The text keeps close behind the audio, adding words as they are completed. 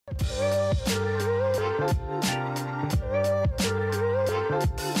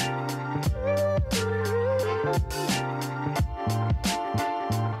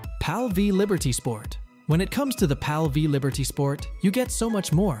V Liberty Sport. When it comes to the PAL V Liberty Sport, you get so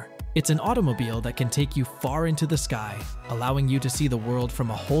much more. It's an automobile that can take you far into the sky, allowing you to see the world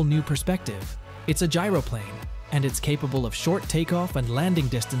from a whole new perspective. It's a gyroplane, and it's capable of short takeoff and landing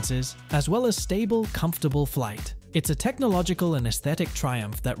distances, as well as stable, comfortable flight. It's a technological and aesthetic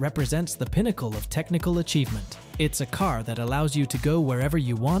triumph that represents the pinnacle of technical achievement. It's a car that allows you to go wherever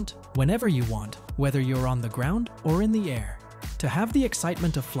you want, whenever you want, whether you're on the ground or in the air. To have the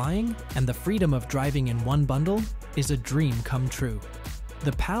excitement of flying and the freedom of driving in one bundle is a dream come true.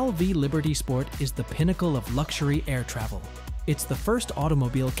 The PAL V Liberty Sport is the pinnacle of luxury air travel. It's the first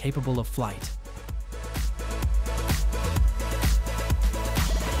automobile capable of flight.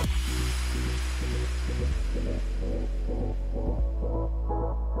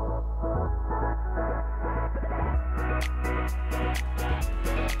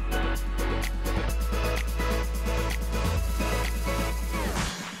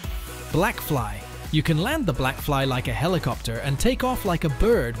 BlackFly. You can land the BlackFly like a helicopter and take off like a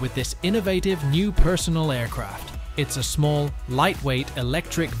bird with this innovative new personal aircraft. It's a small, lightweight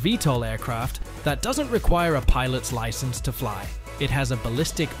electric VTOL aircraft that doesn't require a pilot's license to fly. It has a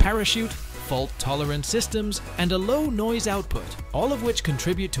ballistic parachute, fault-tolerant systems, and a low noise output, all of which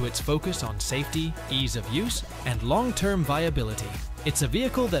contribute to its focus on safety, ease of use, and long-term viability. It's a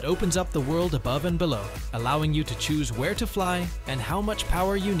vehicle that opens up the world above and below, allowing you to choose where to fly and how much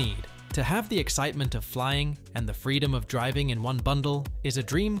power you need. To have the excitement of flying and the freedom of driving in one bundle is a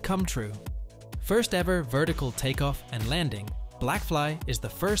dream come true. First ever vertical takeoff and landing, BlackFly is the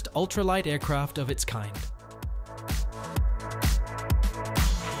first ultralight aircraft of its kind.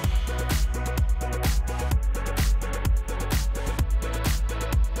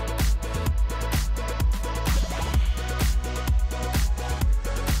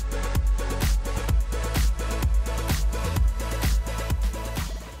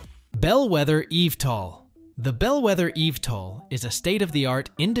 Bellwether eVTOL. The Bellwether eVTOL is a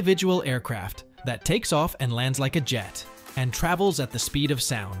state-of-the-art individual aircraft that takes off and lands like a jet and travels at the speed of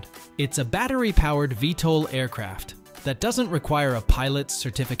sound. It's a battery-powered VTOL aircraft that doesn't require a pilot's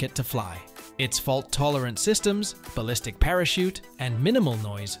certificate to fly. Its fault-tolerant systems, ballistic parachute, and minimal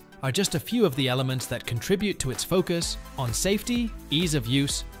noise are just a few of the elements that contribute to its focus on safety, ease of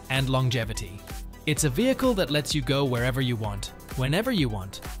use, and longevity. It's a vehicle that lets you go wherever you want, whenever you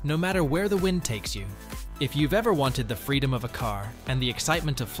want, no matter where the wind takes you. If you've ever wanted the freedom of a car and the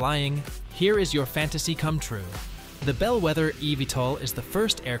excitement of flying, here is your fantasy come true. The Bellwether eVTOL is the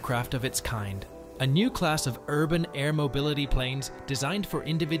first aircraft of its kind, a new class of urban air mobility planes designed for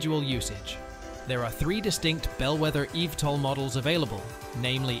individual usage. There are 3 distinct Bellwether eVTOL models available,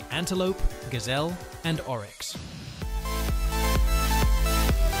 namely Antelope, Gazelle, and Oryx.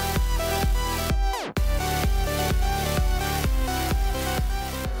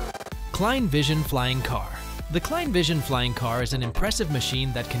 KleinVision Flying Car. The KleinVision Flying Car is an impressive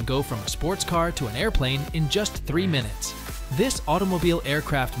machine that can go from a sports car to an airplane in just 3 minutes. This automobile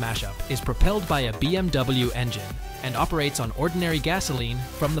aircraft mashup is propelled by a BMW engine and operates on ordinary gasoline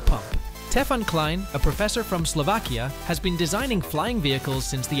from the pump. Stefan Klein, a professor from Slovakia, has been designing flying vehicles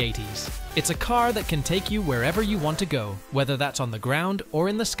since the 80s. It's a car that can take you wherever you want to go, whether that's on the ground or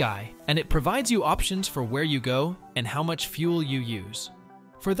in the sky, and it provides you options for where you go and how much fuel you use.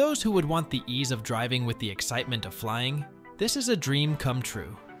 For those who would want the ease of driving with the excitement of flying, this is a dream come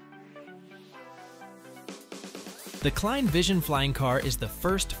true. The KleinVision Flying Car is the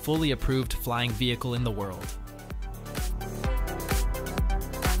first fully approved flying vehicle in the world.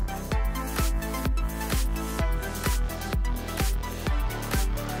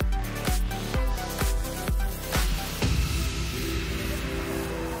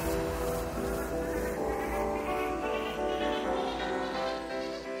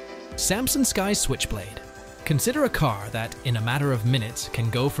 Samson Sky Switchblade. Consider a car that, in a matter of minutes, can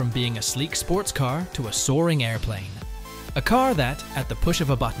go from being a sleek sports car to a soaring airplane. A car that, at the push of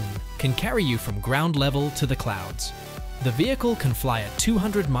a button, can carry you from ground level to the clouds. The vehicle can fly at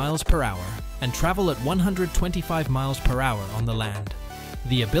 200 miles per hour and travel at 125 miles per hour on the land.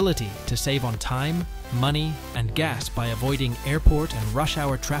 The ability to save on time, money, and gas by avoiding airport and rush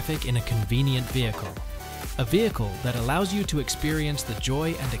hour traffic in a convenient vehicle. A vehicle that allows you to experience the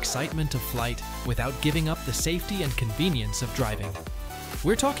joy and excitement of flight without giving up the safety and convenience of driving.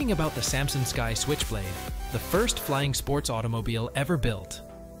 We're talking about the Samson Sky Switchblade, the first flying sports automobile ever built.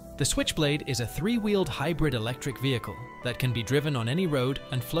 The Switchblade is a 3-wheeled hybrid electric vehicle that can be driven on any road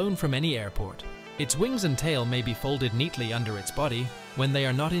and flown from any airport. Its wings and tail may be folded neatly under its body when they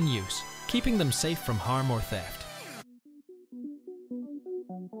are not in use, keeping them safe from harm or theft.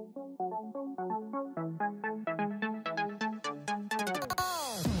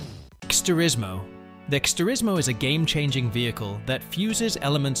 XTURISMO. The XTURISMO is a game-changing vehicle that fuses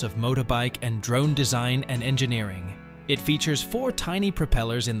elements of motorbike and drone design and engineering. It features 4 tiny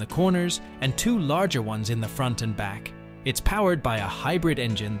propellers in the corners and 2 larger ones in the front and back. It's powered by a hybrid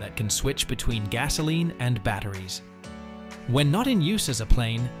engine that can switch between gasoline and batteries. When not in use as a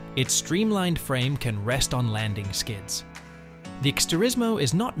plane, its streamlined frame can rest on landing skids. The XTURISMO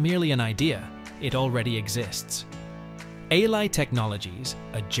is not merely an idea, it already exists. Ally Technologies,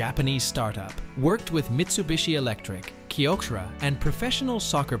 a Japanese startup, worked with Mitsubishi Electric, Kyokusha, and professional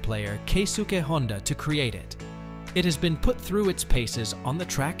soccer player Keisuke Honda to create it. It has been put through its paces on the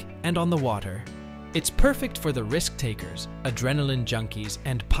track and on the water. It's perfect for the risk takers, adrenaline junkies,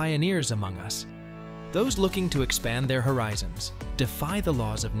 and pioneers among us. Those looking to expand their horizons, defy the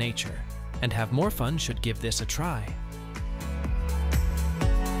laws of nature, and have more fun should give this a try.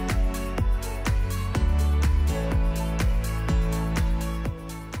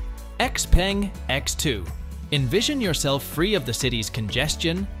 XPENG X2. Envision yourself free of the city's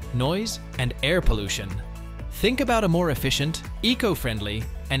congestion, noise, and air pollution. Think about a more efficient, eco-friendly,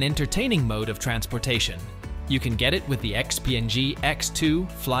 and entertaining mode of transportation. You can get it with the XPENG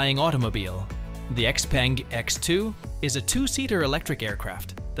X2 flying automobile. The XPENG X2 is a 2-seater electric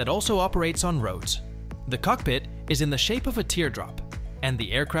aircraft that also operates on roads. The cockpit is in the shape of a teardrop, and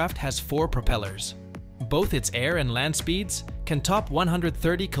the aircraft has 4 propellers. Both its air and land speeds can top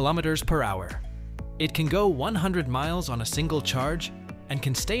 130 kilometers per hour. It can go 100 miles on a single charge and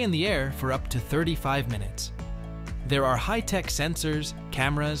can stay in the air for up to 35 minutes. There are high-tech sensors,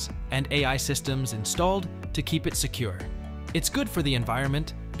 cameras, and AI systems installed to keep it secure. It's good for the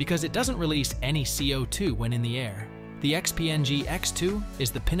environment because it doesn't release any CO2 when in the air. The XPENG X2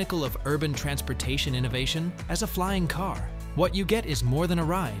 is the pinnacle of urban transportation innovation as a flying car. What you get is more than a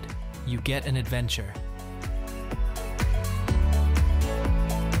ride. You get an adventure.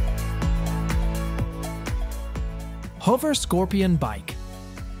 Hover Scorpion Bike.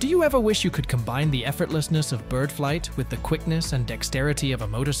 Do you ever wish you could combine the effortlessness of bird flight with the quickness and dexterity of a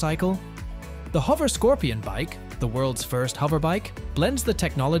motorcycle? The Hover Scorpion Bike, the world's first hover bike, blends the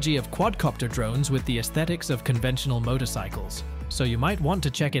technology of quadcopter drones with the aesthetics of conventional motorcycles, so you might want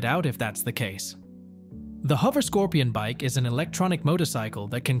to check it out if that's the case. The Hover Scorpion Bike is an electronic motorcycle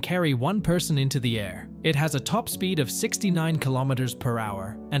that can carry one person into the air. It has a top speed of 69 kilometers per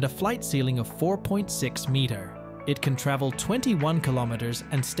hour and a flight ceiling of 4.6 meters. It can travel 21 kilometers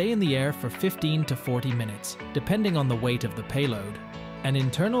and stay in the air for 15 to 40 minutes, depending on the weight of the payload. An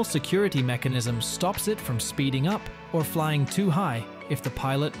internal security mechanism stops it from speeding up or flying too high if the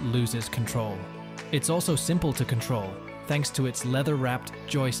pilot loses control. It's also simple to control, thanks to its leather-wrapped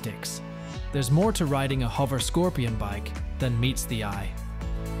joysticks. There's more to riding a Hover Scorpion bike than meets the eye.